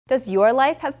Does your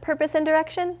life have purpose and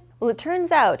direction? Well, it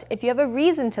turns out if you have a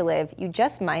reason to live, you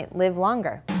just might live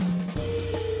longer.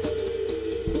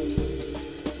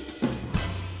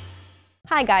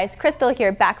 Hi guys, Crystal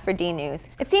here, back for DNews.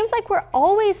 It seems like we're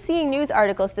always seeing news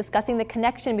articles discussing the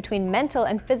connection between mental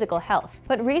and physical health.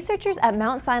 But researchers at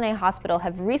Mount Sinai Hospital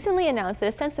have recently announced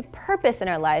that a sense of purpose in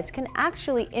our lives can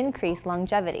actually increase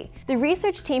longevity. The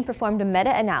research team performed a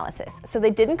meta-analysis, so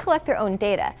they didn't collect their own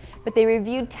data, but they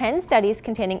reviewed 10 studies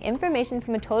containing information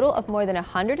from a total of more than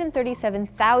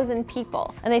 137,000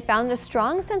 people, and they found that a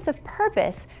strong sense of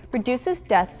purpose reduces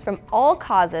deaths from all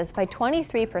causes by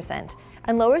 23%,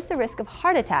 and lowers the risk of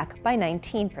heart attack by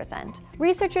 19%.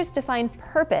 Researchers define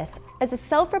purpose as a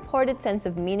self-reported sense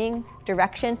of meaning,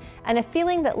 direction, and a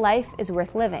feeling that life is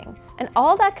worth living. And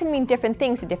all that can mean different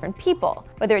things to different people,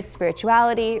 whether it's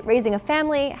spirituality, raising a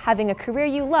family, having a career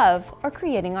you love, or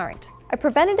creating art. A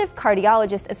preventative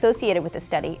cardiologist associated with the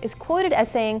study is quoted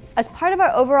as saying, "As part of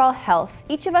our overall health,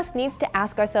 each of us needs to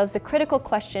ask ourselves the critical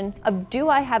question of, do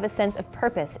I have a sense of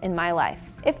purpose in my life?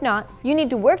 If not, you need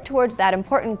to work towards that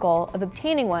important goal of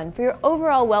obtaining one for your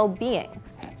overall well-being."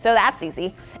 So that's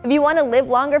easy. If you want to live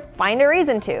longer, find a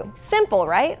reason to. Simple,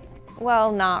 right?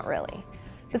 Well, not really.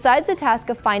 Besides the task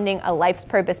of finding a life's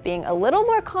purpose being a little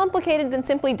more complicated than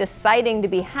simply deciding to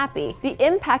be happy, the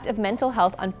impact of mental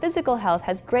health on physical health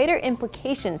has greater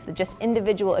implications than just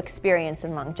individual experience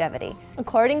and longevity.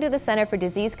 According to the Center for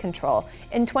Disease Control,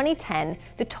 in 2010,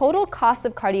 the total costs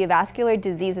of cardiovascular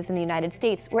diseases in the United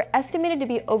States were estimated to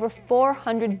be over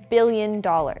 $400 billion.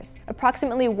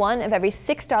 Approximately $1 of every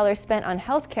 $6 spent on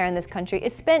healthcare in this country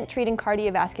is spent treating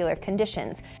cardiovascular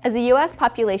conditions. As the US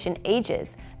population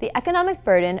ages, the economic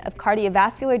burden of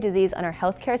cardiovascular disease on our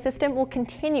healthcare system will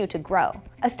continue to grow.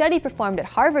 A study performed at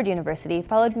Harvard University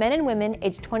followed men and women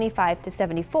aged 25 to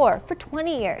 74 for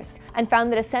 20 years and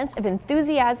found that a sense of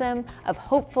enthusiasm, of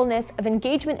hopefulness, of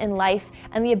engagement in life,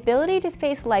 and the ability to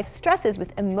face life's stresses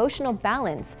with emotional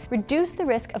balance reduced the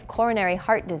risk of coronary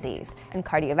heart disease. And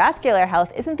cardiovascular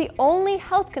health isn't the only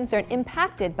health concern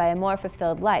impacted by a more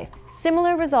fulfilled life.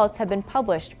 Similar results have been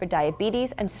published for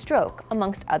diabetes and stroke,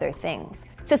 amongst other things.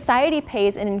 Society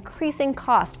pays an increasing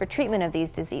cost for treatment of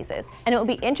these diseases, and it will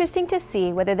be interesting to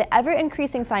see whether the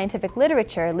ever-increasing scientific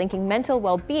literature linking mental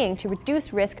well-being to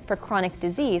reduce risk for chronic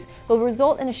disease will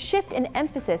result in a shift in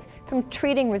emphasis from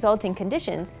treating resulting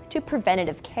conditions to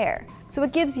preventative care. So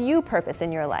it gives you purpose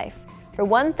in your life. For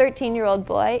one 13-year-old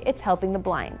boy, it's helping the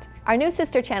blind. Our new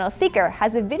sister channel, Seeker,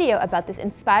 has a video about this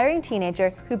inspiring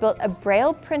teenager who built a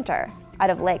Braille printer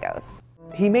out of Legos.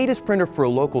 He made his printer for a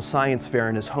local science fair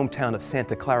in his hometown of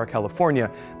Santa Clara,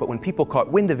 California, but when people caught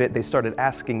wind of it, they started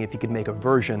asking if he could make a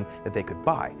version that they could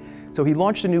buy. So he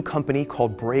launched a new company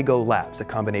called Brago Labs, a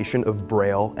combination of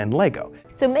Braille and Lego.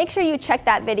 So make sure you check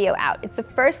that video out. It's the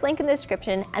first link in the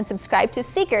description, and subscribe to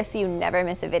Seeker so you never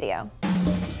miss a video.